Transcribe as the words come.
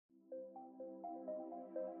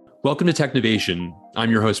Welcome to Technovation.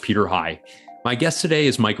 I'm your host, Peter High. My guest today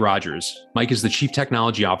is Mike Rogers. Mike is the Chief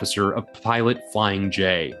Technology Officer of Pilot Flying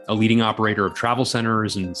J, a leading operator of travel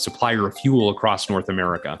centers and supplier of fuel across North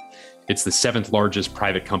America. It's the seventh largest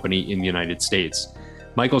private company in the United States.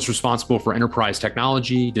 Michael's responsible for enterprise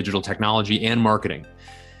technology, digital technology, and marketing.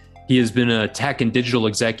 He has been a tech and digital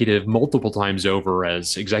executive multiple times over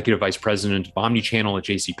as Executive Vice President of Omnichannel at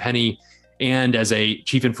JCPenney, and as a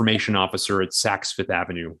Chief Information Officer at Saks Fifth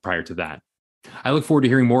Avenue prior to that. I look forward to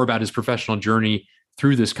hearing more about his professional journey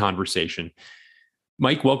through this conversation.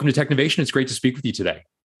 Mike, welcome to Technovation. It's great to speak with you today.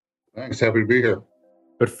 Thanks. Happy to be here.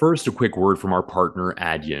 But first, a quick word from our partner,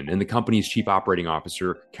 Adyen, and the company's Chief Operating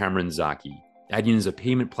Officer, Cameron Zaki. Adyen is a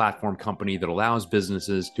payment platform company that allows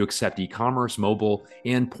businesses to accept e-commerce, mobile,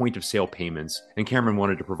 and point-of-sale payments. And Cameron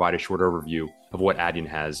wanted to provide a short overview of what Adyen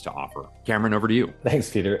has to offer. Cameron, over to you. Thanks,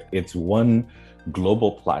 Peter. It's one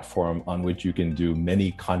global platform on which you can do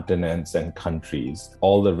many continents and countries,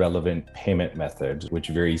 all the relevant payment methods, which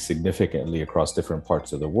vary significantly across different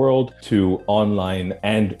parts of the world, to online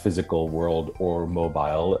and physical world or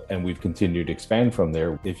mobile. And we've continued to expand from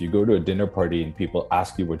there. If you go to a dinner party and people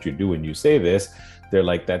ask you what you do and you say this, they're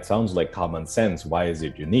like, that sounds like common sense. Why is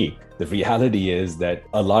it unique? The reality is that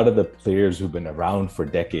a lot of the players who've been around for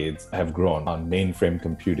decades have grown on mainframe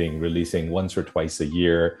computing, releasing once or twice a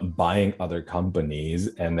year, buying other companies,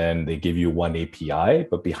 and then they give you one API.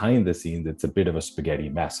 But behind the scenes, it's a bit of a spaghetti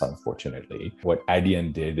mess, unfortunately. What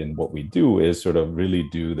Adyen did and what we do is sort of really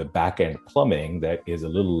do the back-end plumbing that is a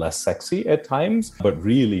little less sexy at times, but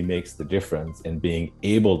really makes the difference in being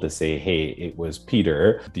able to say, hey, it was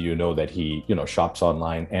Peter. Do you know that he, shops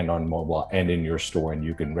online and on mobile and in your store, and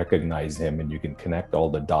you can recognize him and you can connect all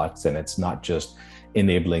the dots, and it's not just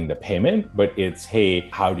enabling the payment, but it's, hey,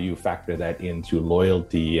 how do you factor that into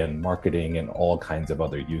loyalty and marketing and all kinds of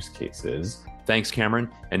other use cases? Thanks, Cameron.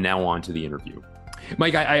 And now on to the interview.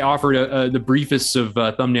 Mike, I offered the briefest of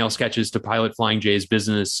thumbnail sketches to Pilot Flying J's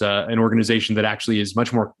business, an organization that actually is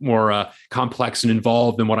much more complex and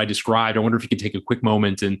involved than what I described. I wonder if you could take a quick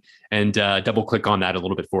moment and double click on that a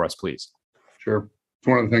little bit for us, please. Sure. It's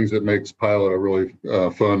one of the things that makes Pilot a really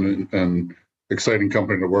fun and exciting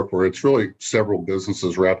company to work for. It's really several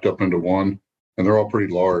businesses wrapped up into one, and they're all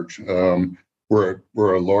pretty large. We're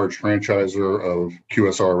a large franchisor of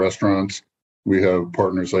QSR restaurants. We have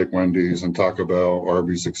partners like Wendy's and Taco Bell,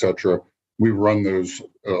 Arby's, etc. We run those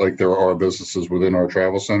like there are businesses within our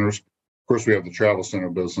travel centers. Of course, we have the travel center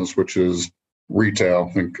business, which is retail.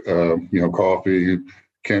 Think coffee,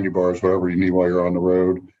 candy bars, whatever you need while you're on the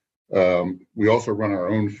road. We also run our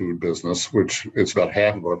own food business, which it's about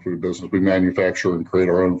half of our food business. We manufacture and create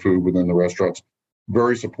our own food within the restaurants.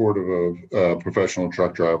 Very supportive of professional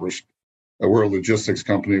truck drivers. We're a logistics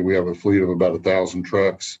company. We have a fleet of about 1,000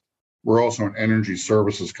 trucks. We're also an energy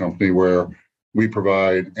services company where we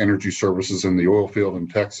provide energy services in the oil field in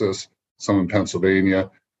Texas, some in Pennsylvania.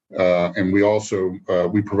 And we also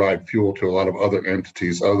we provide fuel to a lot of other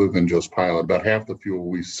entities other than just Pilot. About half the fuel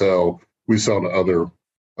we sell to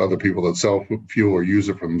other people that sell fuel or use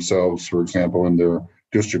it for themselves, for example, in their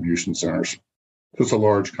distribution centers. It's a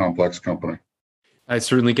large, complex company. I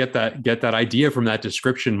certainly get that idea from that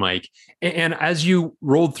description, Mike. And as you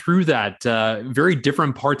rolled through that, very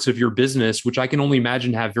different parts of your business, which I can only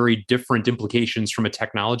imagine have very different implications from a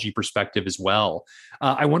technology perspective as well.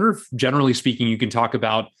 I wonder if, generally speaking, you can talk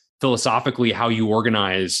about philosophically how you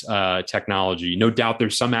organize technology. No doubt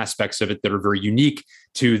there's some aspects of it that are very unique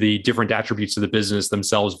to the different attributes of the business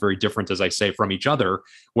themselves, very different, as I say, from each other.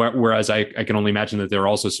 Whereas I can only imagine that there are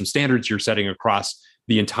also some standards you're setting across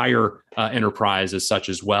the entire enterprise as such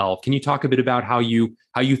as well. Can you talk a bit about how you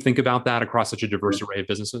think about that across such a diverse array of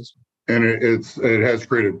businesses? And it has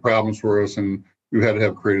created problems for us, and we've had to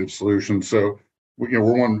have creative solutions. So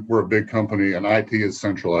we're a big company, and IT is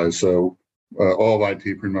centralized. So all of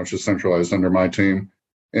IT pretty much is centralized under my team.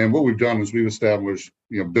 And what we've done is we've established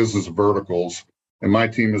business verticals, and my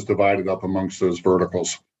team is divided up amongst those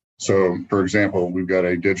verticals. So, for example, we've got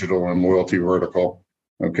a digital and loyalty vertical.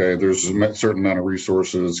 Okay, there's a certain amount of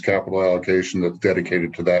resources, capital allocation that's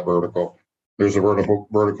dedicated to that vertical. There's a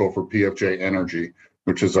vertical for PFJ Energy,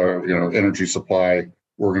 which is our energy supply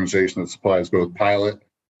organization that supplies both Pilot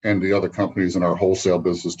and the other companies in our wholesale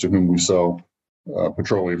business to whom we sell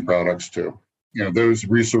petroleum products to. Those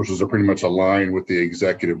resources are pretty much aligned with the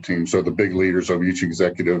executive team. So the big leaders of each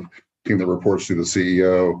executive team that reports to the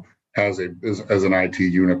CEO has as an IT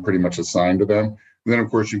unit pretty much assigned to them. And then,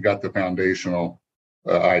 of course, you've got the foundational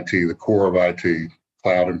IT, the core of IT,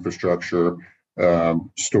 cloud infrastructure,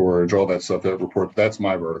 storage, all that stuff that reports. That's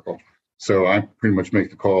my vertical. So I pretty much make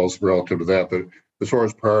the calls relative to that. But as far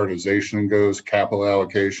as prioritization goes, capital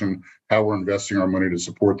allocation, how we're investing our money to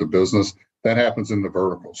support the business, that happens in the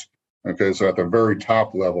verticals. Okay, so at the very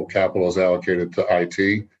top level, capital is allocated to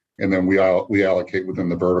IT, and then we allocate within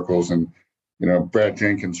the verticals. And Brad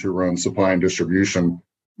Jenkins, who runs supply and distribution,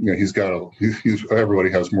 everybody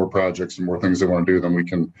has more projects and more things they want to do than we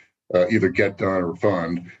can either get done or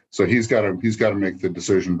fund. So he's got to make the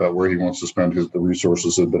decision about where he wants to spend the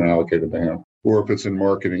resources that have been allocated to him. Or if it's in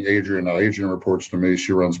marketing, Adrian reports to me.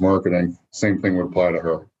 She runs marketing. Same thing would apply to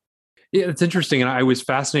her. Yeah, it's interesting, and I was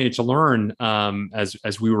fascinated to learn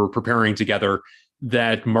as we were preparing together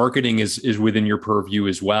that marketing is within your purview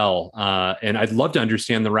as well. And I'd love to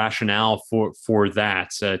understand the rationale for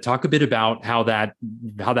that. Talk a bit about how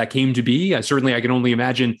that came to be. Certainly, I can only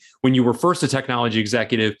imagine when you were first a technology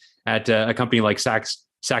executive at a company like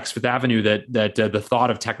Saks Fifth Avenue that the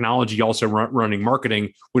thought of technology also running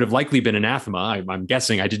marketing would have likely been anathema. I'm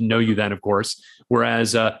guessing. I didn't know you then, of course.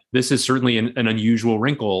 Whereas this is certainly an unusual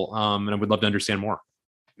wrinkle, and I would love to understand more.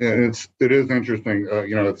 Yeah, it is interesting. At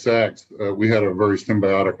Saks, we had a very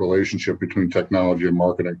symbiotic relationship between technology and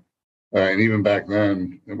marketing, and even back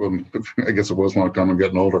then, I guess it was a long time. I'm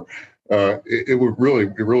getting older. It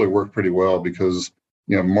really worked pretty well because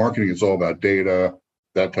marketing is all about data,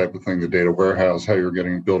 that type of thing, the data warehouse, how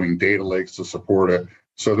you're building data lakes to support it.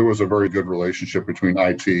 So there was a very good relationship between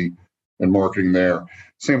IT and marketing there.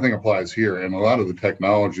 Same thing applies here, and a lot of the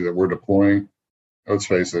technology that we're deploying, let's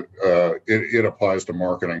face it, it applies to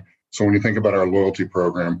marketing. So when you think about our loyalty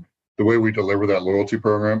program, the way we deliver that loyalty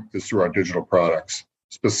program is through our digital products,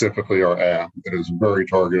 specifically our app that is very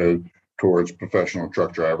targeted towards professional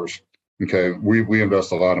truck drivers. Okay, we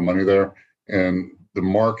invest a lot of money there, and the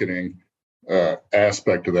marketing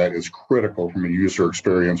aspect of that is critical from a user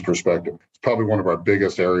experience perspective. It's probably one of our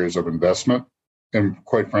biggest areas of investment, and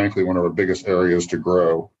quite frankly, one of our biggest areas to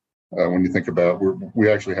grow. When you think about, we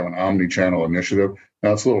actually have an omni-channel initiative.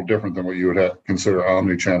 Now it's a little different than what you would consider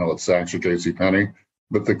omni-channel at Saks or JCPenney,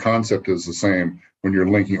 but the concept is the same. When you're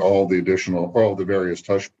linking all the various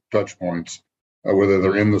touch points, whether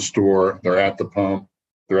they're in the store, they're at the pump,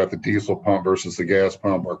 they're at the diesel pump versus the gas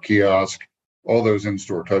pump or kiosk, all those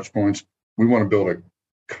in-store touch points, we want to build a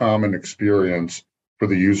common experience for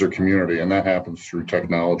the user community, and that happens through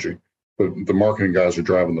technology. But the marketing guys are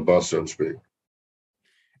driving the bus, so to speak.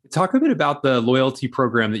 Talk a bit about the loyalty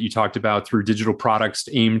program that you talked about through digital products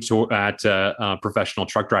aimed at professional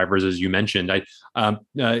truck drivers, as you mentioned.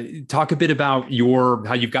 Talk a bit about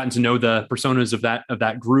how you've gotten to know the personas of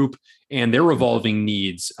that group and their evolving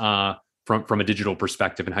needs from a digital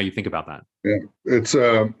perspective, and how you think about that. Yeah, it's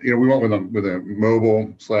we went with a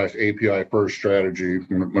mobile / API first strategy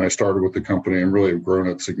when I started with the company, and really have grown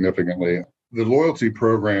it significantly. The loyalty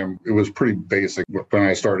program, it was pretty basic when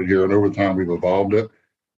I started here, and over time we've evolved it.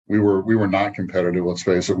 We were not competitive. Let's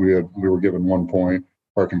face it. We were given 1 point.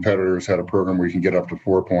 Our competitors had a program where you can get up to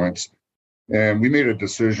 4 points, and we made a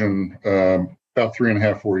decision about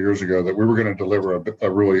 3.5-4 years ago that we were going to deliver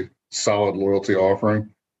a really solid loyalty offering.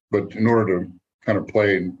 But in order to kind of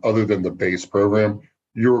play other than the base program,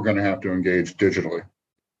 you were going to have to engage digitally.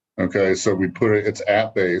 Okay, so we it's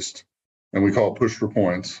app based, and we call it Push for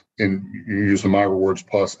Points. And you use the My Rewards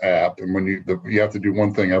Plus app, and when you have to do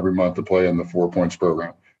one thing every month to play in the 4 points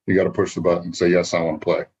program. You got to push the button and say, yes, I want to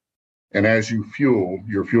play. And as you fuel,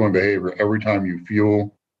 your fueling behavior, every time you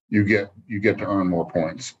fuel, you get to earn more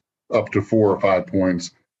points, up to 4 or 5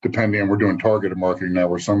 points, depending. And we're doing targeted marketing now,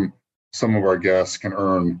 where some of our guests can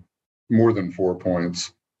earn more than 4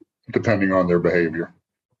 points, depending on their behavior.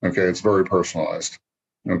 Okay, it's very personalized.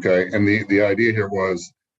 Okay, and the idea here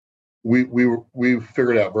was we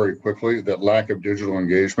figured out very quickly that lack of digital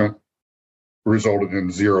engagement resulted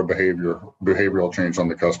in zero behavioral change on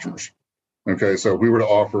the customers. Okay, so if we were to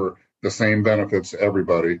offer the same benefits to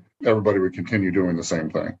everybody would continue doing the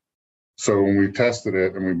same thing. So when we tested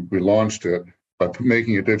it and we launched it, by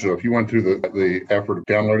making it digital, if you went through the effort of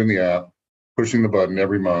downloading the app, pushing the button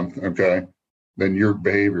every month, okay, then your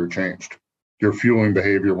behavior changed. Your fueling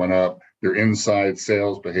behavior went up, your inside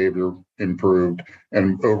sales behavior improved,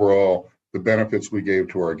 and overall, the benefits we gave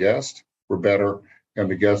to our guests were better, and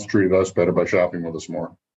the guests treated us better by shopping with us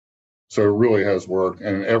more. So it really has worked,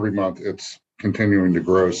 and every month it's continuing to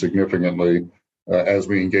grow significantly as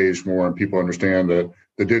we engage more, and people understand that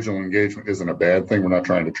the digital engagement isn't a bad thing. We're not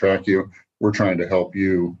trying to track you. We're trying to help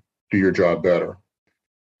you do your job better.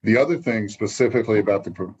 The other thing specifically about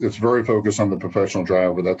it's very focused on the professional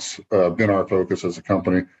driver. That's been our focus as a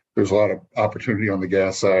company. There's a lot of opportunity on the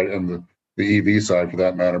gas side and the EV side for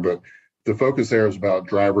that matter, but the focus there is about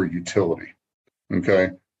driver utility. Okay,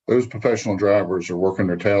 those professional drivers are working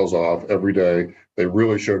their tails off every day. They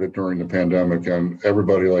really showed it during the pandemic, and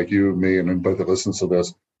everybody like you, me, and anybody that listens to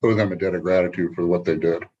this owe them a debt of gratitude for what they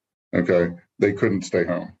did. Okay, they couldn't stay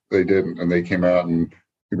home. They didn't, and they came out, and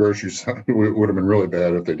the groceries would have been really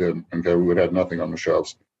bad if they didn't. Okay, we would have nothing on the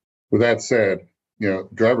shelves. With that said,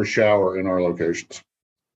 drivers shower in our locations.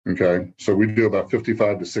 Okay, so we do about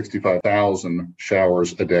 55 to 65,000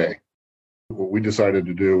 showers a day. What we decided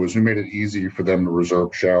to do was we made it easy for them to reserve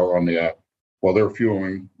a shower on the app. While they're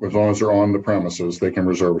fueling, as long as they're on the premises, they can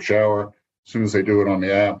reserve a shower. As soon as they do it on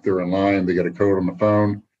the app, they're in line, they get a code on the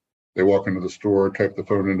phone. They walk into the store, type the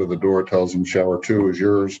phone into the door, tells them shower 2 is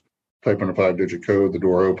yours, type in a 5-digit code, the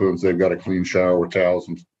door opens, they've got a clean shower with towels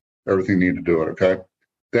and everything needed to do it, okay?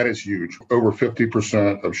 That is huge. Over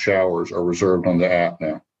 50% of showers are reserved on the app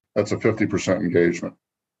now. That's a 50% engagement.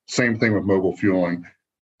 Same thing with mobile fueling.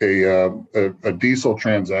 A diesel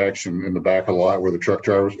transaction in the back of the lot where the truck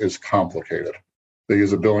drivers is complicated. They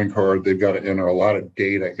use a billing card. They've got to enter a lot of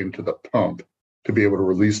data into the pump to be able to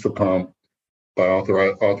release the pump by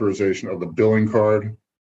authorization of the billing card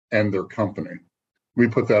and their company. We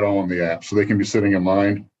put that all in the app so they can be sitting in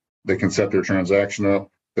line. They can set their transaction up.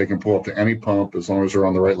 They can pull up to any pump as long as they're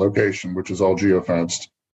on the right location, which is all geofenced.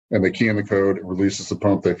 And they key in the code, it releases the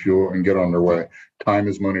pump, they fuel and get on their way. Time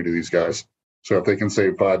is money to these guys. So if they can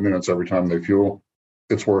save 5 minutes every time they fuel,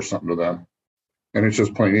 it's worth something to them. And it's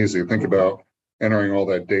just plain easy. Think about entering all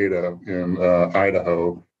that data in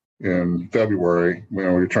Idaho in February.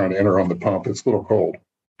 You're trying to enter on the pump. It's a little cold.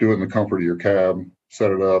 Do it in the comfort of your cab,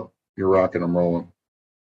 set it up, you're rocking and rolling.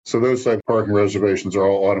 So those type of parking reservations are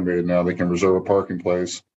all automated now. They can reserve a parking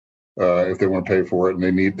place if they want to pay for it,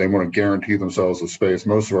 and they want to guarantee themselves a space.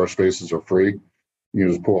 Most of our spaces are free. You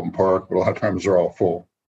just pull up and park, but a lot of times they're all full.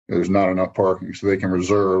 There's not enough parking, so they can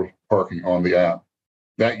reserve parking on the app.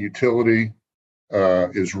 That utility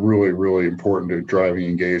is really, really important to driving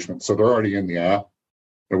engagement. So they're already in the app.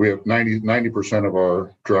 And we have 90% of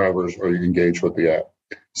our drivers are engaged with the app.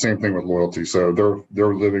 Same thing with loyalty. So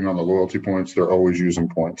they're living on the loyalty points. They're always using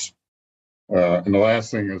points. And the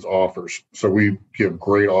last thing is offers. So we give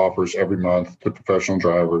great offers every month to professional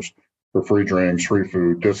drivers for free drinks, free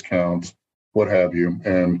food, discounts, what have you.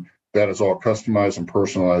 And that is all customized and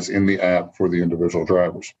personalized in the app for the individual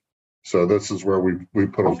drivers. So this is where we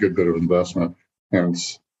put a good bit of investment, and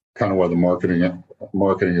it's kind of why the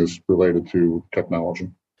marketing is related to technology.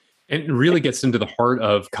 And it really gets into the heart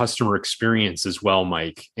of customer experience as well,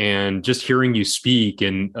 Mike. And just hearing you speak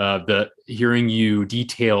and hearing you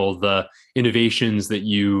detail the innovations that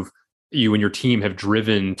you and your team have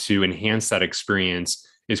driven to enhance that experience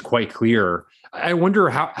is quite clear. I wonder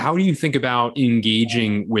how do you think about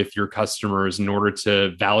engaging with your customers in order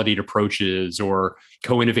to validate approaches or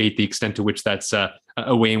co-innovate the extent to which that's a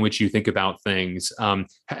way in which you think about things?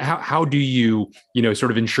 How do you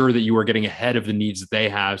sort of ensure that you are getting ahead of the needs that they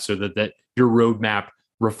have so that your roadmap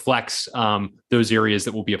reflects those areas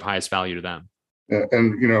that will be of highest value to them?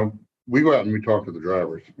 And we go out and we talk to the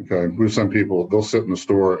drivers. Okay, with some people, they'll sit in the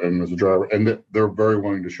store and as a driver, and they're very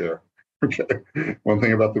willing to share. Okay. One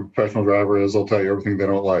thing about the professional driver is they'll tell you everything they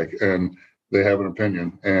don't like, and they have an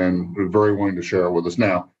opinion, and they're very willing to share it with us.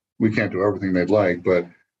 Now, we can't do everything they'd like, but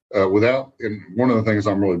and one of the things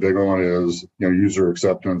I'm really big on is user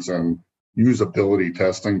acceptance and usability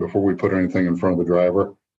testing before we put anything in front of the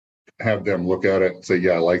driver. Have them look at it and say,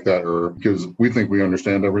 yeah, I like that, or because we think we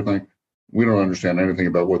understand everything. We don't understand anything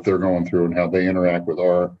about what they're going through and how they interact with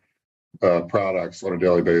our products on a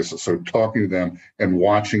daily basis. So talking to them and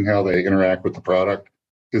watching how they interact with the product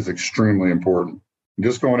is extremely important. And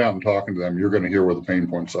just going out and talking to them, you're going to hear where the pain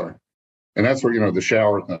points are. And that's where, the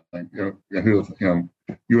shower thing,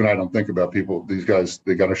 you and I don't think about people, these guys,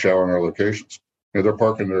 they got a shower in our locations. They're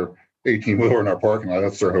parking their 18-wheeler in our parking lot.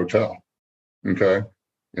 That's their hotel. Okay.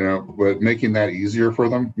 But making that easier for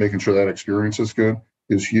them, making sure that experience is good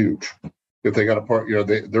is huge. If they got a park,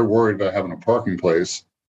 they're worried about having a parking place.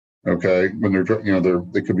 Okay, when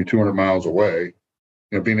they could be 200 miles away,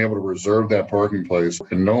 being able to reserve that parking place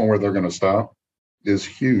and knowing where they're going to stop is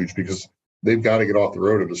huge, because they've got to get off the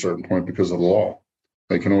road at a certain point because of the law.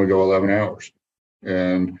 They can only go 11 hours.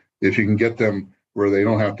 And if you can get them where they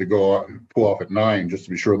don't have to pull off at 9 just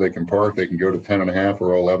to be sure they can park, they can go to 10 and a half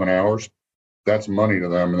or 11 hours. That's money to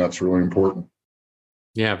them, and that's really important.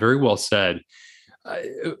 Yeah, very well said.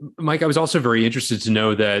 Mike, I was also very interested to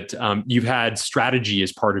know that you've had strategy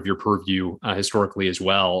as part of your purview historically as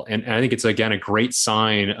well. And I think it's, again, a great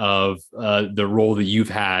sign of the role that you've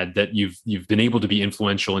had, that you've been able to be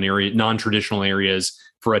influential in non-traditional areas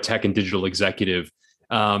for a tech and digital executive.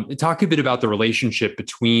 Talk a bit about the relationship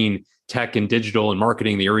between tech and digital and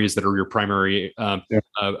marketing, the areas that are your primary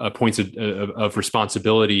points of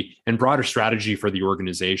responsibility, and broader strategy for the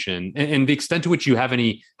organization, and the extent to which you have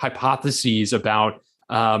any hypotheses about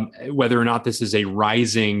whether or not this is a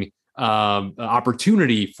rising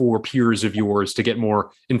opportunity for peers of yours to get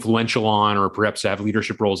more influential on, or perhaps to have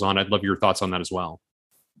leadership roles on. I'd love your thoughts on that as well.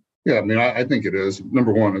 Yeah, I mean, I think it is.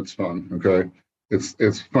 Number one, it's fun. Okay,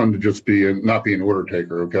 it's fun to just not be an order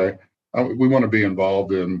taker. Okay, we want to be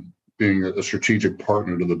involved in being a strategic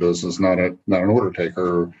partner to the business, not an order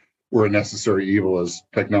taker or a necessary evil as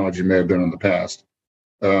technology may have been in the past.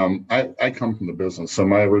 I come from the business, so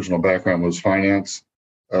my original background was finance.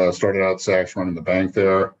 Started out at Saks running the bank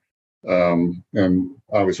there, and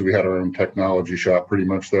obviously we had our own technology shop pretty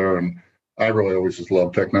much there. And I really always just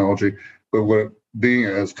loved technology. But what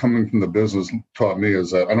coming from the business taught me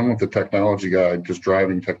is that I don't want the technology guy just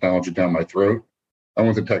driving technology down my throat. I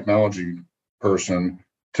want the technology person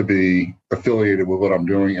to be affiliated with what I'm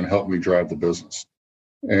doing and help me drive the business.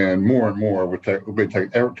 And more with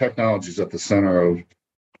technology is at the center of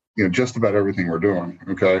just about everything we're doing.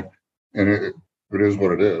 Okay, and it is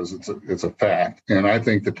what it is. It's a fact. And I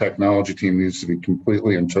think the technology team needs to be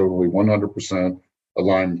completely and totally 100%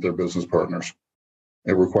 aligned with their business partners.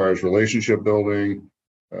 It requires relationship building.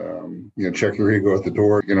 Check your ego at the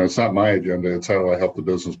door. It's not my agenda. It's how do I help the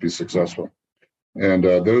business be successful. And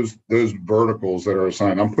those verticals that are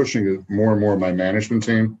assigned, I'm pushing it more and more. My management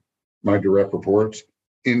team, my direct reports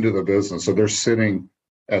into the business, so they're sitting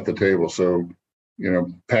at the table. So,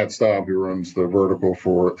 Pat Staub, who runs the vertical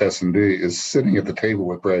for S&D, is sitting at the table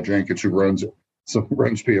with Brad Jenkins, who runs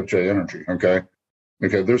PFJ Energy. Okay,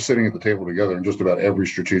 they're sitting at the table together in just about every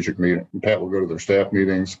strategic meeting. Pat will go to their staff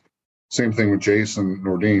meetings. Same thing with Jason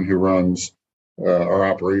Nordine, who runs our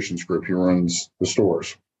operations group. He runs the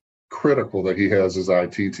stores. Critical that he has his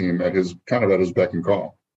IT team at his beck and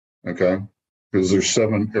call. Okay, because there's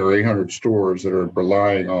 700 or 800 stores that are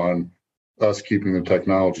relying on us keeping the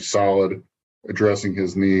technology solid, addressing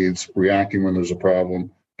his needs, reacting when there's a problem,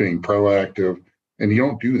 being proactive. And you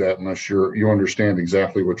don't do that unless you understand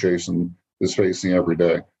exactly what Jason is facing every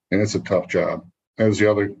day. And it's a tough job. As the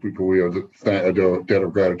other people we owe a debt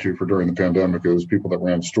of gratitude for during the pandemic is people that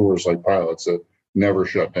ran stores like pilots that never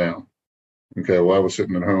shut down. Okay, well, I was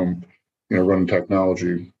sitting at home, running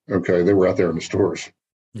technology. Okay, they were out there in the stores.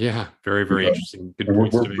 Yeah, very, very interesting. Good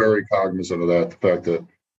points. We're very cognizant of that, the fact that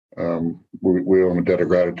we owe them a debt of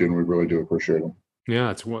gratitude, and we really do appreciate them.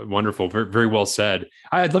 Yeah, it's wonderful. Very, very well said.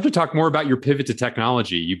 I'd love to talk more about your pivot to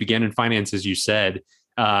technology. You began in finance, as you said.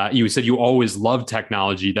 You said you always loved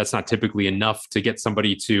technology. That's not typically enough to get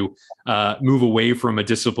somebody to move away from a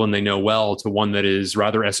discipline they know well to one that is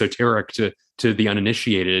rather esoteric to the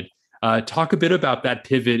uninitiated. Talk a bit about that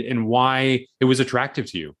pivot and why it was attractive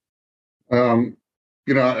to you. I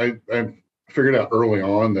figured out early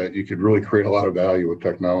on that you could really create a lot of value with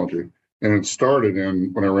technology. And it started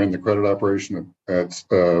when I ran the credit operation. It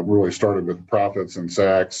really started with profits and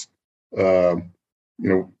Saks.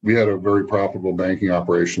 We had a very profitable banking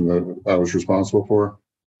operation that I was responsible for,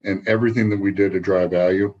 and everything that we did to drive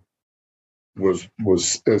value was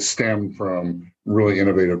stemmed from really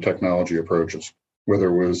innovative technology approaches, whether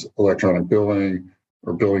it was electronic billing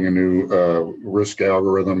or building a new risk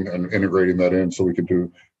algorithm and integrating that in so we could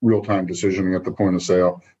do real-time decisioning at the point of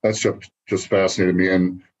sale. That's just fascinated me.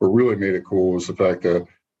 And what really made it cool was the fact that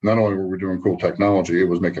not only were we doing cool technology, it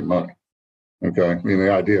was making money. Okay, I mean,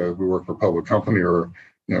 the idea we work for a public company or,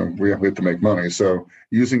 we have to make money. So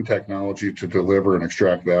using technology to deliver and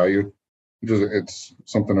extract value, it's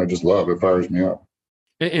something I just love. It fires me up.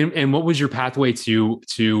 And what was your pathway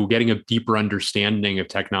to getting a deeper understanding of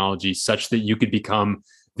technology such that you could become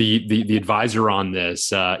the advisor on this,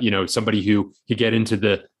 somebody who could get into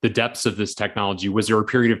the depths of this technology? Was there a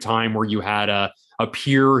period of time where you had a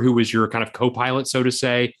peer who was your kind of co-pilot, so to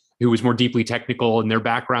say, who was more deeply technical in their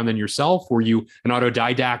background than yourself? Were you an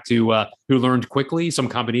autodidact who learned quickly, some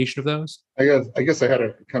combination of those? I guess I had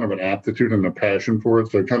a kind of an aptitude and a passion for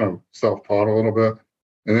it. So I kind of self-taught a little bit.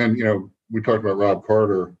 And then, we talked about Rob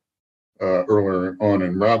Carter earlier on,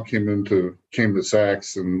 and Rob came to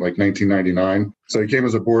Saks in like 1999. So he came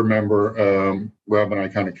as a board member. Rob and I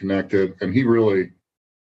kind of connected, and he really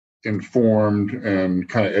informed and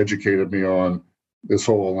kind of educated me on this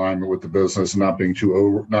whole alignment with the business, not being too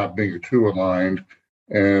aligned.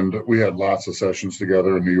 And we had lots of sessions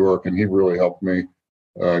together in New York, and he really helped me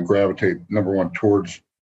gravitate, number one, towards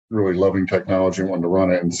really loving technology and wanting to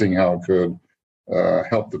run it and seeing how it could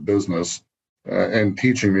help the business, and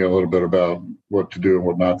teaching me a little bit about what to do and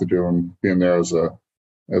what not to do, and being there as a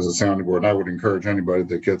sounding board. And I would encourage anybody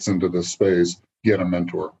that gets into this space, get a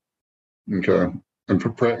mentor. Okay.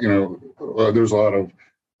 there's a lot of,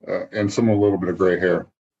 and some a little bit of gray hair.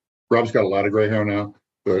 Rob's got a lot of gray hair now,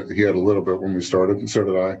 but he had a little bit when we started, and so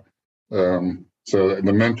did I. So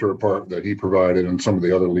the mentor part that he provided and some of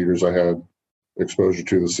the other leaders I had exposure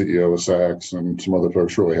to, the CEO of Saks and some other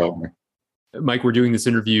folks, really helped me. Mike, we're doing this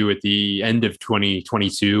interview at the end of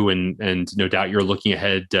 2022, and no doubt you're looking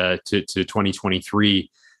ahead to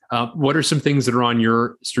 2023. What are some things that are on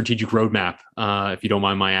your strategic roadmap, if you don't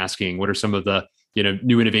mind my asking? What are some of the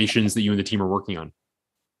new innovations that you and the team are working on?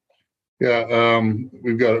 Yeah,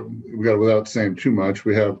 we've got, without saying too much,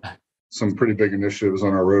 we have some pretty big initiatives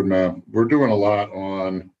on our roadmap. We're doing a lot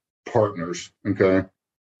on partners. Okay,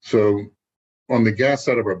 so on the gas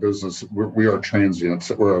side of our business, we are transient.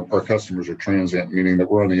 So our customers are transient, meaning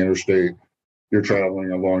that we're on the interstate. You're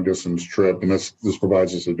traveling a long distance trip, and this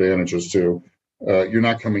provides us advantages too. You're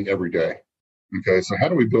not coming every day. Okay, so how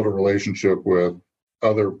do we build a relationship with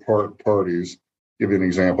other parties? Give you an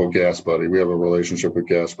example, GasBuddy. We have a relationship with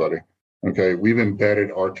GasBuddy. Okay, we've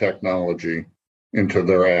embedded our technology into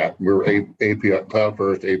their app. We're API cloud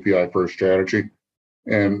first, API first strategy,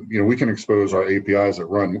 and we can expose our APIs that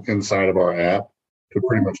run inside of our app to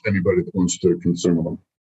pretty much anybody that wants to consume them.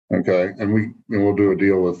 Okay, and we'll do a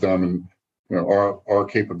deal with them, and our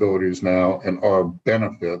capabilities now and our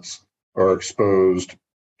benefits are exposed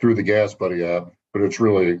through the GasBuddy app, but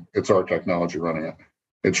it's our technology running it.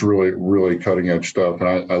 It's really cutting edge stuff,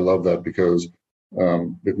 and I love that because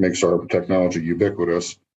it makes our technology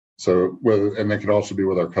ubiquitous. So and it can also be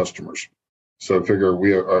with our customers. So figure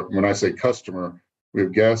when I say customer, we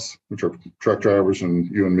have guests, which are truck drivers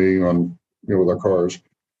and you and me on with our cars,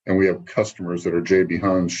 and we have customers that are J.B.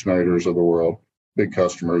 Hunt, Schneiders of the world, big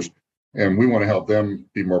customers, and we want to help them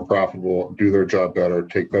be more profitable, do their job better,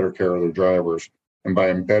 take better care of their drivers. And by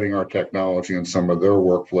embedding our technology in some of their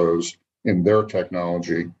workflows in their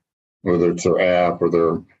technology, whether it's their app or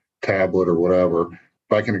their tablet or whatever,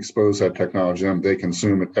 if I can expose that technology to them, they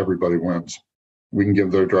consume it, everybody wins. We can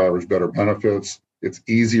give their drivers better benefits. It's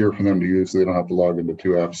easier for them to use. So they don't have to log into two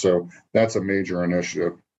apps. So that's a major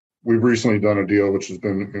initiative. We've recently done a deal, which has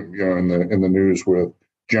been in the news with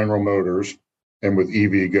General Motors and with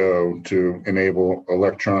EVgo to enable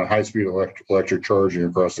high-speed electric charging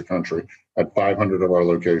across the country at 500 of our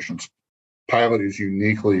locations. Pilot is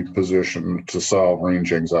uniquely positioned to solve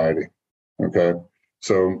range anxiety. Okay,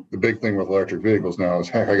 so the big thing with electric vehicles now is,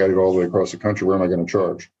 heck, I got to go all the way across the country. Where am I going to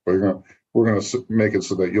charge? Well, we're going to make it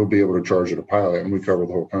so that you'll be able to charge at a Pilot, and we cover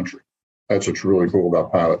the whole country. That's what's really cool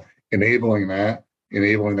about Pilot. Enabling that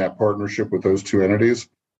partnership with those two entities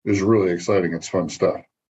is really exciting. It's fun stuff.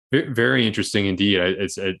 Very interesting indeed.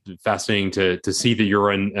 It's fascinating to see that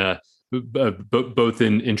you're in both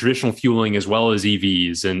in traditional fueling as well as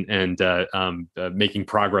EVs and making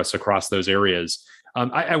progress across those areas.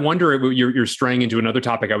 I wonder, you're straying into another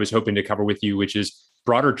topic I was hoping to cover with you, which is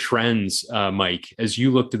broader trends, Mike. As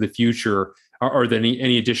you look to the future, are there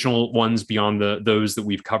any additional ones beyond those that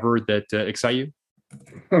we've covered that excite you?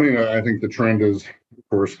 I mean, I think the trend is, of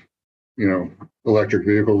course, electric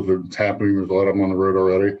vehicles. It's happening. There's a lot of them on the road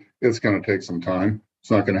already. It's going to take some time.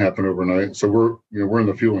 It's not going to happen overnight. So we're in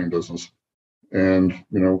the fueling business, and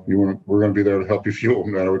we're going to be there to help you fuel,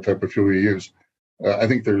 no matter what type of fuel you use. I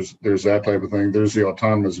think there's that type of thing. There's the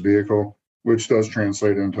autonomous vehicle, which does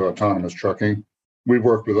translate into autonomous trucking. We've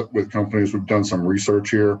worked with companies. We've done some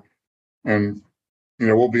research here, and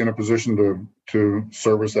we'll be in a position to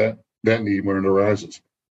service that need when it arises.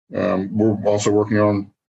 We're also working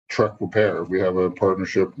on truck repair. We have a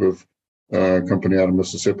partnership with a company out of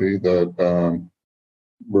Mississippi that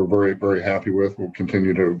we're very, very happy with. We'll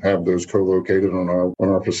continue to have those co-located on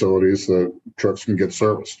our facilities so that trucks can get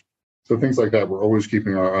serviced. So things like that, we're always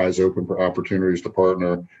keeping our eyes open for opportunities to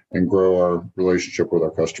partner and grow our relationship with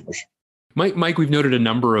our customers. Mike, we've noted a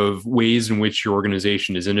number of ways in which your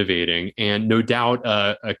organization is innovating, and no doubt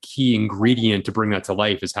a key ingredient to bring that to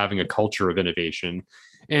life is having a culture of innovation.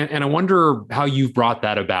 And I wonder how you've brought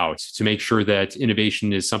that about to make sure that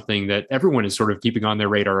innovation is something that everyone is sort of keeping on their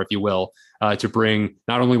radar, if you will, to bring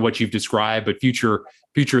not only what you've described, but future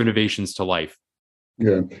innovations to life.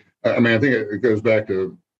 Yeah, I mean, I think it goes back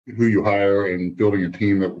to who you hire and building a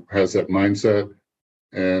team that has that mindset.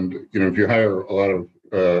 And, if you hire a lot of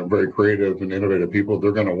very creative and innovative people,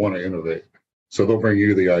 they're going to want to innovate. So they'll bring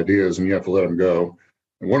you the ideas and you have to let them go.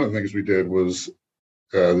 And one of the things we did was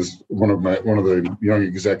one of the young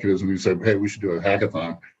executives, and he said, "Hey, we should do a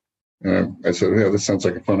hackathon." And I said, "Yeah, this sounds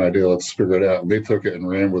like a fun idea. Let's figure it out." And they took it and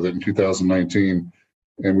ran with it in 2019.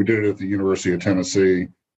 And we did it at the University of Tennessee.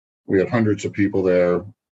 We had hundreds of people there,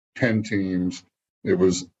 10 teams. It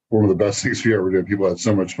was one of the best things we ever did. People had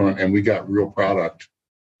so much fun, and we got real product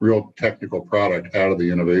real technical product out of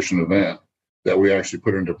the innovation event that we actually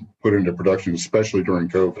put into production, especially during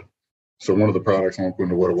COVID. So one of the products, I won't go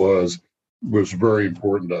into what it was very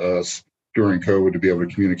important to us during COVID to be able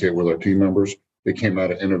to communicate with our team members. It came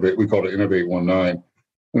out of Innovate. We called it Innovate 19.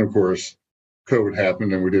 And of course, COVID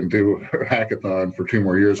happened and we didn't do a hackathon for 2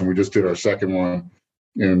 more years. And we just did our second one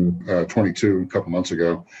in 22 a couple months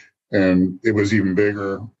ago. And it was even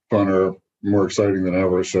bigger, funner, more exciting than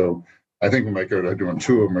ever. So I think we might go to doing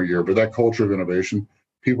 2 of them a year. But that culture of innovation,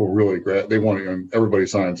 people really, they want to, and everybody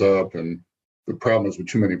signs up. And the problem is with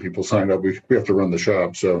too many people signed up, we have to run the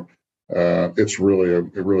shop. So it's really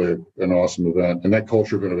an awesome event. And that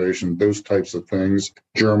culture of innovation, those types of things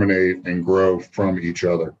germinate and grow from each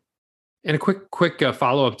other. And a quick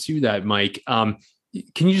follow-up to that, Mike.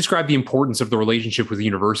 Can you describe the importance of the relationship with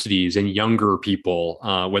universities and younger people,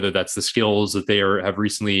 whether that's the skills that they have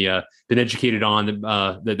recently been educated on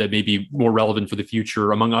that may be more relevant for the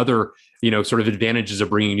future, among other, sort of advantages of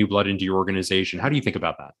bringing new blood into your organization? How do you think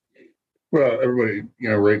about that? Well, everybody,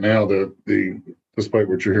 right now, despite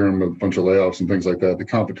what you're hearing with a bunch of layoffs and things like that, the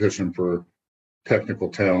competition for technical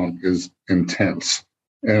talent is intense.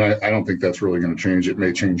 And I don't think that's really going to change. It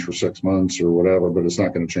may change for 6 months or whatever, but it's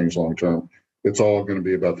not going to change long term. It's all going to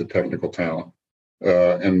be about the technical talent.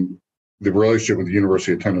 And the relationship with the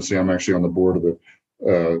University of Tennessee, I'm actually on the board of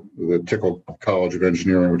the Tickle College of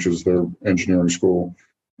Engineering, which is their engineering school.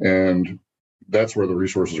 And that's where the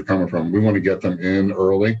resources are coming from. We want to get them in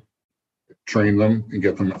early, train them, and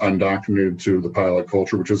get them undoctrinated to the pilot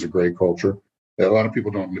culture, which is a great culture. A lot of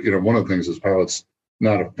people don't, one of the things is Pilot's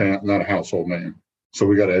not a household name. So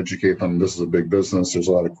we got to educate them. This is a big business. There's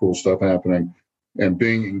a lot of cool stuff happening. And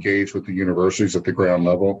being engaged with the universities at the ground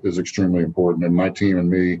level is extremely important. And my team and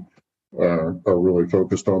me are really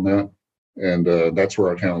focused on that. And that's where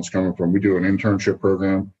our talent's coming from. We do an internship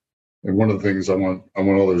program. And one of the things I want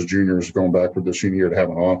all those juniors going back for the senior year to have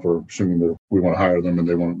an offer, assuming that we want to hire them and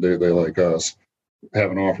they like us,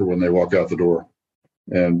 have an offer when they walk out the door.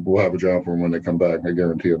 And we'll have a job for them when they come back. I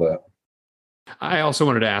guarantee you that. I also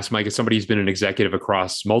wanted to ask, Mike, as somebody who's been an executive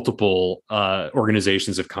across multiple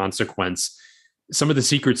organizations of consequence, some of the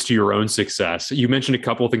secrets to your own success. You mentioned a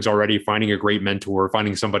couple of things already: finding a great mentor,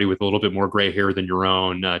 finding somebody with a little bit more gray hair than your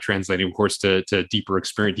own, translating, of course, to deeper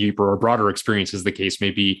or broader experience, as the case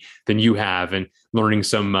may be, than you have, and learning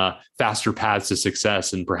some faster paths to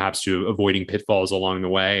success and perhaps to avoiding pitfalls along the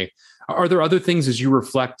way. Are there other things, as you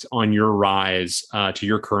reflect on your rise to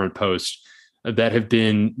your current post, that have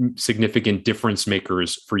been significant difference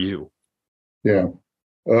makers for you? Yeah,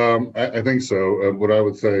 I think so. What I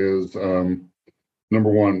would say is, number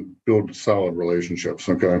one, build solid relationships.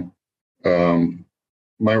 Okay.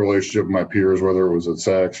 My relationship with my peers, whether it was at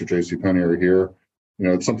Saks or JCPenney or here,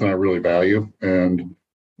 it's something I really value. And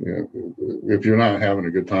if you're not having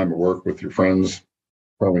a good time at work with your friends,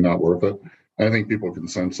 probably not worth it. I think people can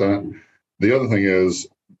sense that. The other thing is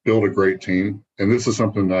build a great team. And this is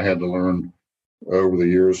something that I had to learn over the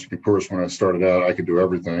years. Of course, when I started out, I could do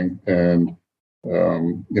everything. And,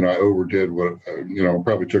 I overdid what,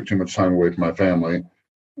 probably took too much time away from my family.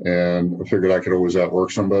 And I figured I could always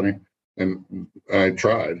outwork somebody. And I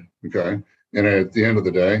tried. Okay. And at the end of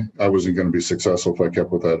the day, I wasn't going to be successful if I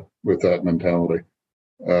kept with that mentality.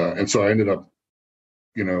 And so I ended up,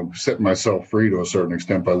 setting myself free to a certain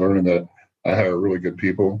extent by learning that I hire really good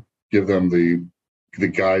people, give them the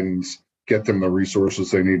guidance, get them the resources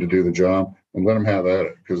they need to do the job, and let them have at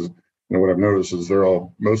it. Because what I've noticed is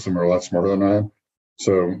most of them are a lot smarter than I am,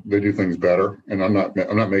 so they do things better. And I'm not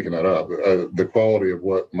making that up. The quality of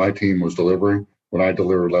what my team was delivering when I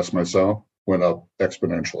delivered less myself went up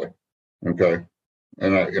exponentially. Okay,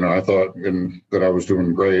 and I thought that I was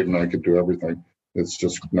doing great and I could do everything. It's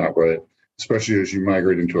just not right. Especially as you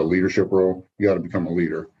migrate into a leadership role, you got to become a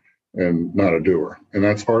leader and not a doer, and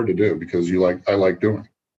that's hard to do because I like doing.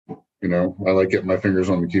 I like getting my fingers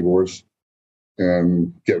on the keyboards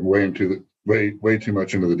and getting way too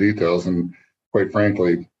much into the details. And quite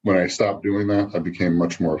frankly, when I stopped doing that, I became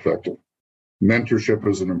much more effective. Mentorship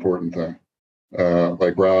is an important thing.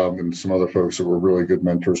 Like Rob and some other folks that were really good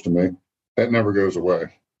mentors to me, that never goes away.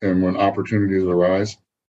 And when opportunities arise,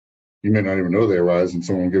 you may not even know they arise, and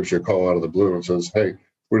someone gives you a call out of the blue and says, "Hey,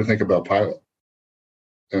 what do you think about Pilot?"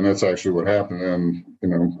 And that's actually what happened. And,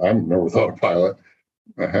 I've never thought of Pilot.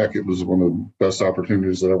 Heck, it was one of the best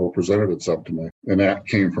opportunities that ever presented itself to me. And that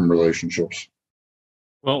came from relationships.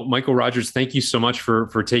 Well, Michael Rogers, thank you so much for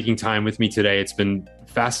taking time with me today. It's been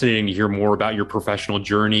fascinating to hear more about your professional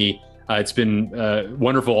journey. It's been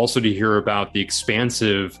wonderful also to hear about the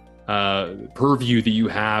expansive purview that you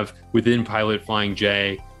have within Pilot Flying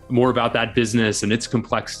J, more about that business and its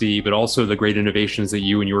complexity, but also the great innovations that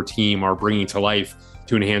you and your team are bringing to life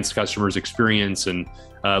to enhance customers' experience and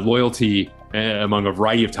loyalty among a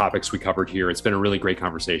variety of topics we covered here. It's been a really great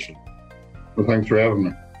conversation. Well, thanks for having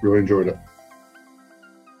me. Really enjoyed it.